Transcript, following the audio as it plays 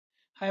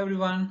Hi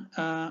everyone.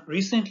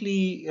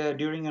 Recently,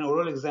 during an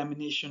oral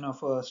examination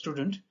of a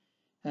student,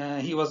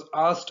 he was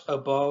asked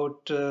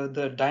about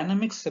the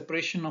dynamic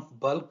separation of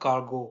bulk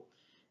cargo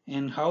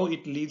and how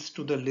it leads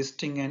to the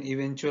listing and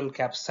eventual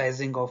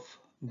capsizing of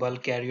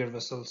bulk carrier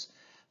vessels.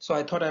 So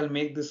I thought I'll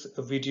make this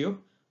a video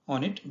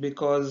on it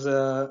because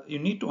you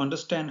need to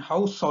understand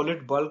how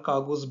solid bulk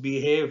cargos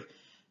behave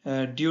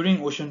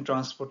during ocean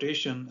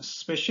transportation.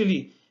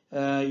 Especially,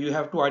 you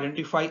have to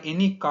identify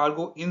any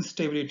cargo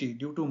instability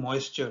due to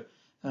moisture,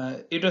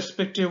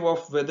 irrespective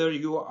of whether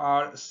you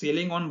are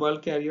sailing on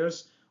bulk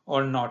carriers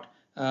or not.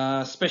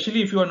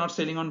 Especially if you are not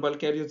sailing on bulk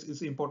carriers,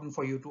 it's important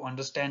for you to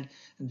understand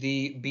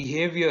the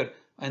behavior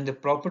and the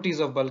properties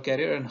of bulk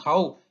carrier and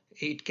how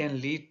it can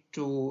lead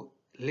to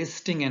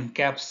listing and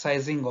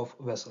capsizing of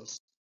vessels.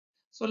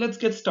 So let's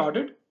get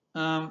started.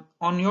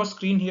 On your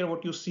screen here,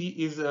 what you see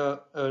is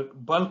a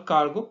bulk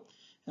cargo.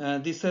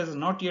 This has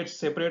not yet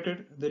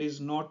separated. There is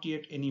not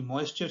yet any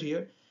moisture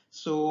here.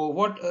 So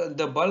what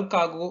the bulk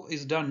cargo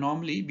is done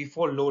normally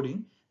before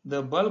loading,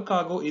 the bulk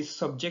cargo is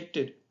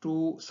subjected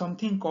to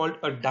something called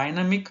a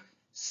dynamic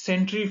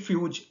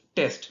centrifuge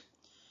test,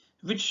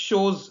 which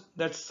shows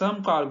that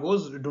some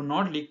cargoes do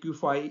not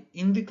liquefy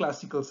in the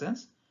classical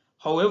sense.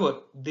 However,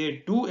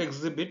 they do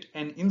exhibit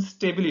an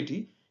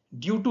instability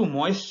due to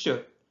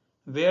moisture,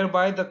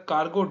 whereby the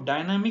cargo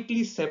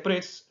dynamically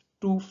separates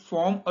to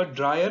form a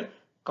drier,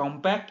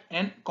 compact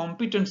and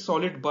competent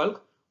solid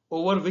bulk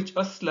over which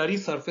a slurry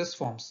surface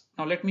forms.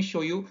 Now let me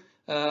show you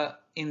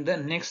in the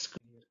next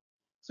screen.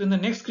 So in the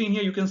next screen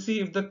here, you can see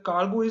if the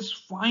cargo is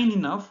fine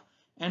enough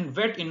and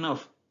wet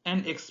enough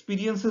and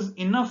experiences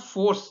enough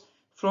force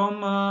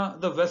from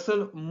the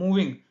vessel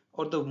moving,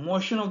 or the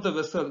motion of the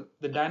vessel,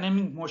 the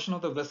dynamic motion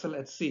of the vessel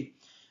at sea,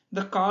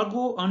 the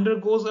cargo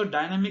undergoes a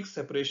dynamic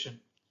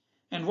separation.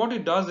 And what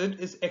it does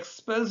is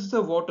expels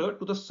the water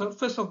to the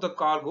surface of the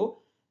cargo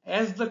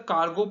as the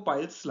cargo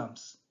pile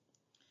slumps.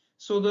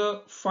 So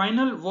the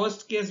final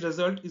worst case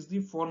result is the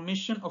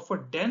formation of a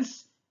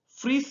dense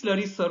free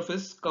slurry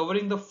surface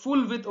covering the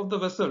full width of the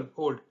vessel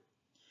hold.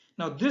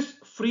 Now this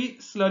free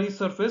slurry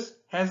surface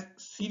has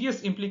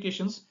serious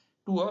implications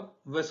to a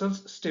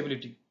vessel's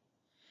stability.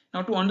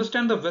 Now to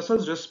understand the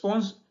vessel's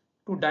response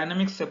to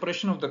dynamic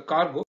separation of the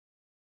cargo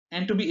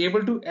and to be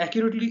able to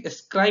accurately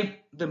ascribe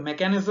the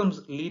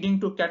mechanisms leading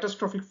to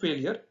catastrophic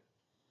failure,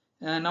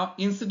 now,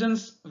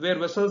 incidents where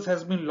vessels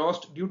has been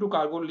lost due to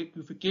cargo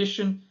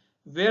liquefaction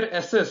where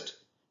assessed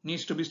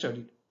needs to be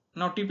studied.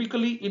 Now,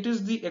 typically, it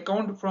is the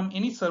account from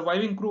any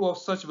surviving crew of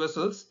such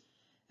vessels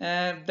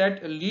that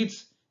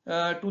leads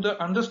to the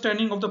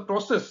understanding of the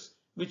process,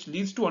 which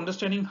leads to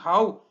understanding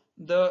how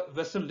the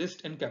vessel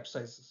lists and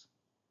capsizes.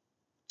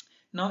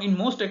 Now, in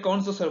most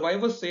accounts, the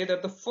survivors say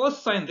that the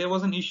first sign there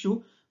was an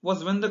issue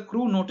was when the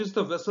crew noticed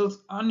the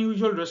vessel's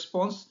unusual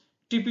response,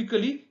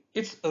 typically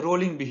its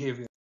rolling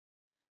behavior.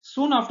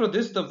 Soon after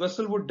this, the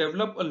vessel would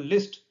develop a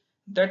list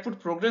that would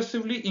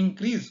progressively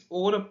increase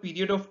over a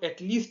period of at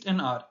least an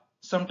hour,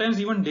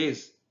 sometimes even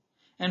days.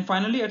 And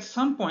finally, at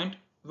some point,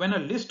 when a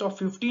list of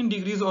 15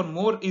 degrees or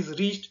more is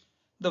reached,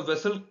 the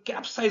vessel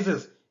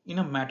capsizes in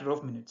a matter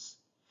of minutes.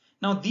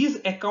 Now, these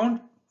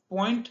accounts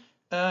point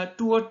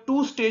to a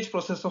two-stage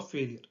process of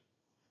failure.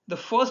 The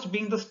first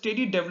being the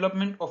steady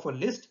development of a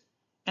list,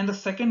 and the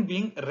second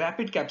being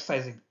rapid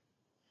capsizing.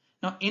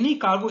 Now, any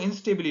cargo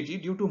instability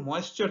due to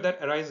moisture that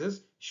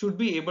arises should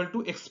be able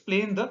to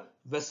explain the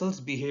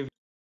vessel's behavior.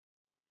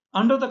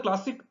 Under the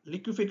classic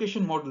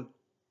liquefaction model,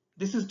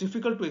 this is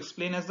difficult to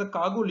explain as the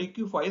cargo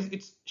liquefies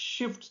its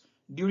shifts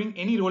during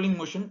any rolling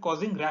motion,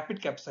 causing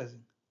rapid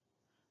capsizing.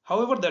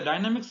 However, the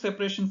dynamic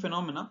separation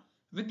phenomena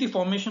with the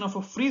formation of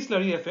a free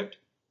slurry effect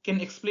can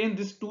explain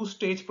this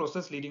two-stage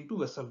process leading to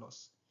vessel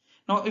loss.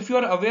 Now, if you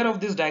are aware of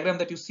this diagram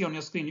that you see on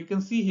your screen, you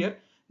can see here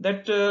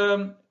that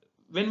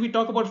when we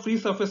talk about free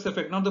surface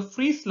effect, now the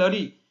free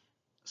slurry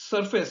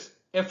surface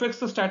affects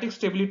the static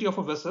stability of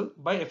a vessel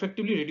by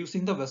effectively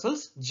reducing the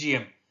vessel's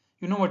GM.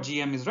 You know what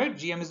GM is, right?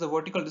 GM is the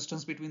vertical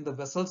distance between the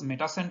vessel's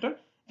metacenter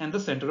and the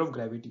center of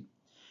gravity.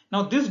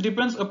 Now, this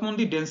depends upon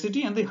the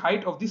density and the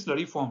height of the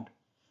slurry formed,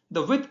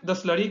 the width the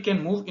slurry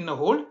can move in a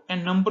hold,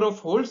 and number of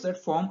holes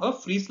that form a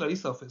free slurry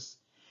surface.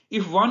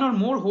 If one or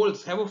more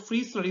holes have a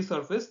free slurry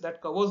surface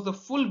that covers the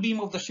full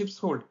beam of the ship's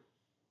hold,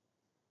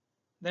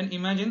 then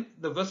imagine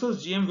the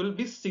vessel's GM will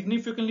be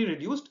significantly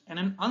reduced and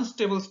an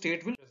unstable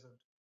state will result.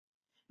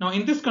 Now,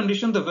 in this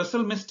condition, the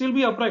vessel may still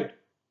be upright,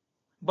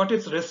 but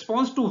its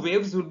response to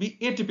waves will be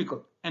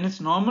atypical, and its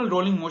normal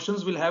rolling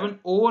motions will have an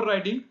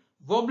overriding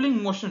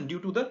wobbling motion due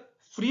to the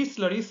free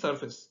slurry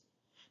surface.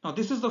 Now,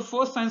 this is the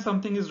first sign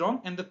something is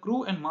wrong, and the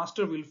crew and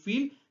master will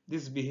feel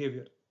this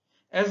behavior.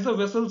 As the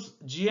vessel's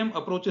GM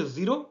approaches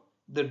zero,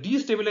 the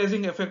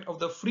destabilizing effect of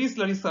the free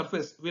slurry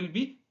surface will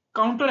be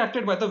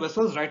counteracted by the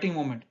vessel's righting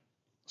moment.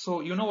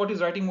 So you know what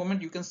is righting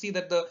moment? You can see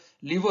that the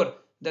lever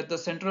that the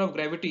center of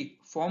gravity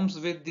forms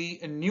with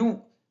the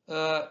new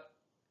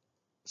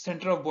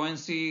center of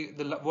buoyancy,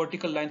 the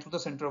vertical line through the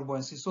center of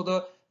buoyancy. So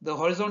the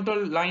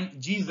horizontal line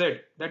GZ,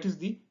 that is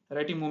the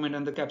righting moment,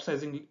 and the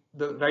capsizing,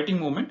 the righting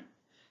moment.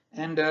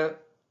 And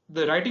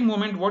the righting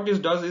moment, what this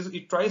does is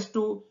it tries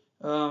to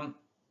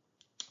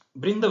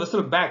bring the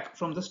vessel back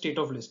from the state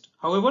of list.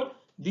 However,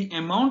 the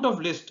amount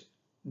of list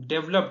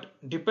developed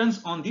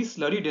depends on the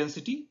slurry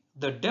density,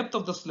 the depth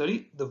of the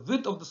slurry, the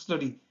width of the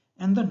slurry,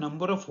 and the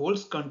number of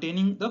holes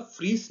containing the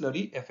free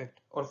slurry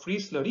effect or free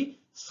slurry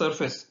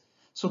surface.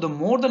 So the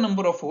more the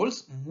number of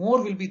holes,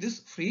 more will be this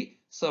free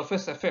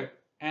surface effect.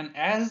 And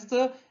as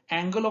the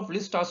angle of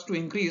list starts to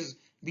increase,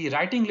 the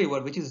righting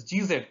lever, which is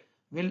GZ,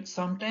 will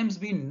sometimes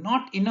be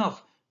not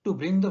enough to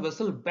bring the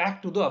vessel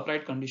back to the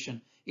upright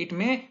condition. It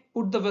may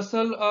put the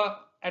vessel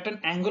at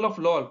an angle of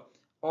loll,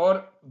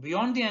 or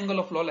beyond the angle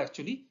of loll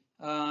actually,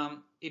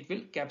 it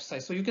will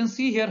capsize. So you can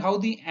see here how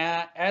the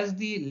as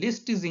the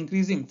list is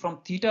increasing from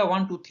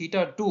theta1 to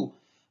theta2,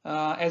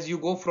 as you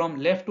go from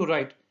left to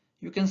right,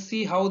 you can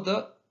see how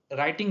the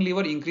righting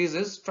lever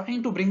increases,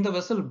 trying to bring the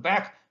vessel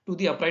back to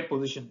the upright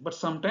position. But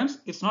sometimes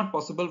it's not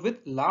possible with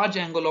large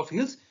angle of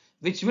heels,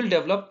 which will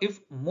develop if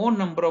more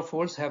number of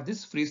holes have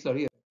this free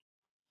slurry.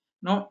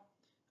 Now,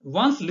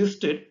 once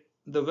listed,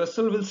 the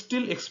vessel will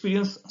still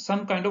experience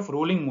some kind of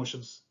rolling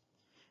motions,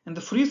 and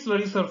the free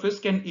slurry surface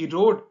can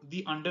erode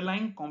the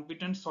underlying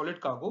competent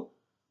solid cargo,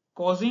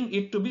 causing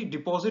it to be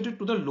deposited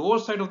to the lower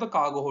side of the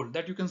cargo hold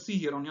that you can see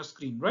here on your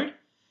screen, right?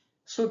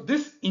 So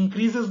this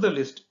increases the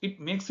list,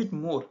 it makes it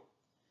more.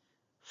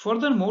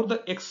 Furthermore,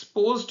 the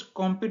exposed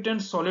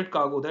competent solid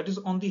cargo that is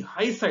on the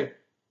high side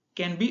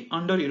can be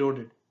under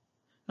eroded.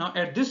 Now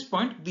at this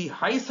point, the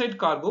high side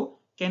cargo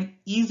can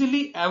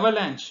easily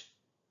avalanche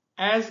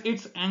as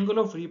its angle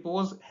of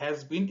repose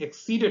has been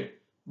exceeded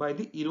by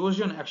the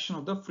erosion action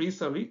of the free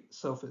slurry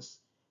surface,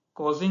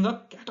 causing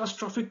a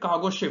catastrophic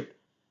cargo shift,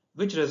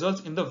 which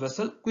results in the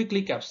vessel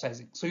quickly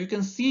capsizing. So you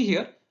can see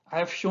here, I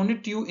have shown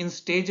it to you in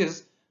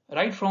stages,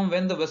 right from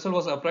when the vessel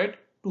was upright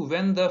to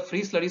when the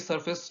free slurry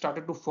surface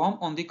started to form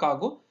on the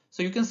cargo.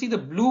 So you can see the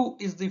blue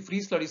is the free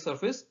slurry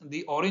surface,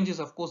 the orange is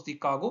of course the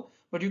cargo,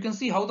 but you can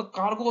see how the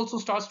cargo also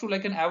starts to,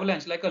 like an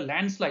avalanche, like a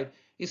landslide,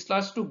 it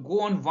starts to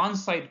go on one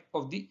side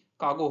of the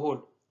cargo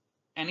hold.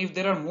 And if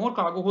there are more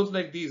cargo holds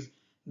like these,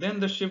 then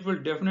the ship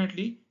will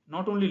definitely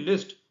not only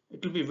list,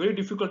 it will be very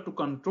difficult to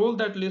control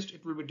that list.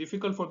 It will be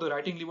difficult for the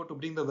righting lever to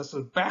bring the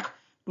vessel back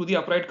to the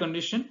upright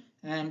condition,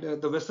 and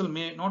the vessel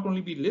may not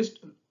only be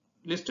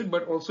listed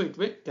but also it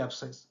will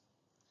capsize.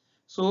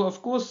 So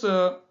of course,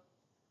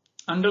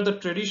 under the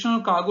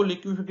traditional cargo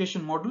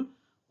liquefaction model,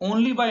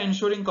 only by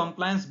ensuring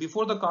compliance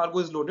before the cargo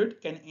is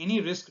loaded can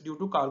any risk due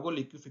to cargo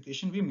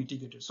liquefaction be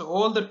mitigated. So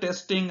all the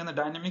testing and the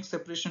dynamic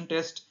separation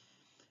test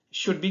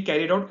should be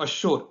carried out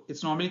ashore.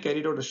 It's normally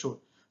carried out ashore.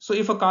 So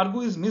if a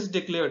cargo is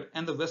misdeclared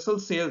and the vessel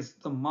sails,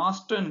 the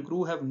master and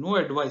crew have no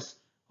advice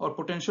or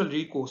potential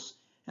recourse,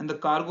 and the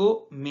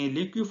cargo may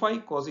liquefy,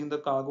 causing the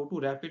cargo to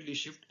rapidly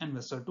shift and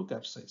vessel to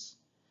capsize.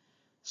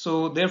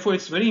 So therefore,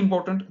 it's very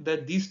important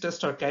that these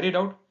tests are carried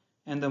out,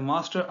 and the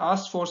master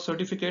asks for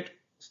certificate,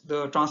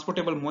 the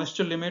transportable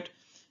moisture limit,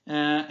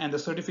 and the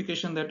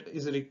certification that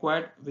is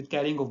required with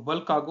carrying of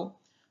bulk cargo.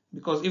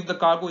 Because if the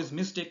cargo is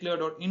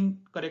misdeclared or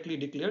incorrectly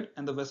declared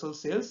and the vessel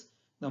sails,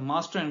 the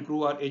master and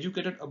crew are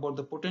educated about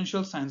the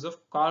potential signs of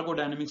cargo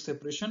dynamic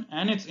separation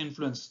and its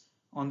influence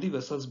on the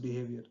vessel's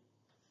behavior.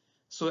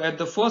 So at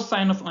the first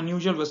sign of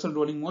unusual vessel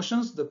rolling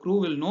motions, the crew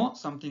will know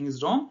something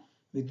is wrong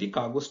with the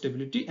cargo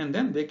stability, and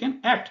then they can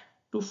act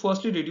to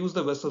firstly reduce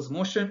the vessel's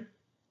motion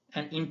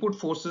and input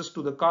forces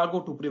to the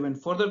cargo to prevent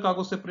further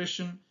cargo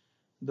separation.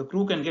 The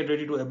crew can get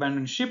ready to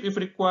abandon ship if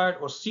required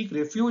or seek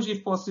refuge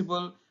if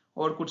possible,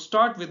 or could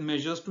start with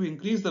measures to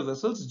increase the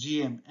vessel's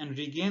GM and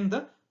regain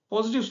the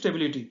positive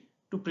stability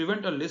to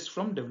prevent a list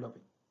from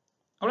developing.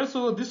 Alright,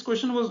 so this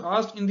question was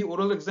asked in the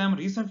oral exam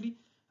recently.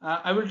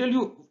 I will tell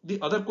you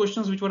the other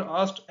questions which were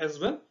asked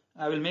as well.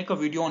 I will make a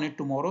video on it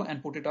tomorrow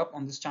and put it up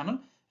on this channel,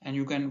 and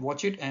you can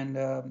watch it and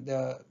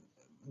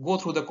go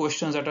through the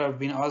questions that have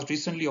been asked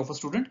recently of a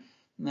student.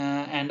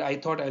 And I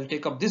thought I'll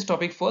take up this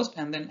topic first,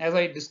 and then as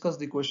I discuss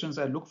the questions,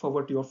 I look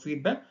forward to your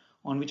feedback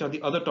on which are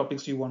the other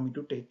topics you want me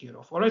to take care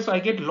of. Alright, so I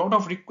get a lot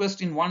of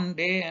requests in one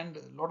day, and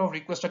a lot of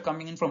requests are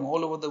coming in from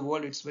all over the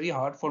world. It's very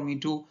hard for me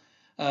to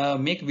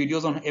make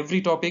videos on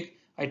every topic.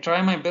 I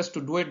try my best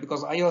to do it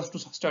because I have to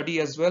study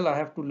as well. I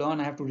have to learn,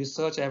 I have to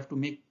research, I have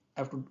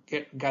to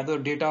gather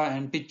data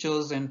and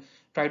pictures and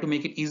try to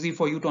make it easy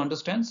for you to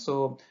understand.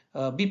 So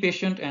be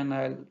patient, and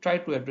I'll try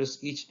to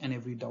address each and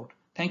every doubt.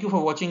 Thank you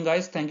for watching,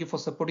 guys. Thank you for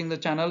supporting the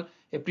channel.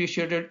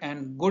 Appreciate it,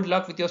 and good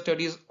luck with your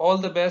studies. All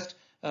the best.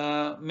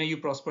 May you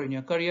prosper in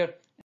your career,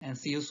 and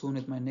see you soon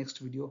with my next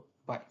video.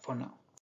 Bye for now.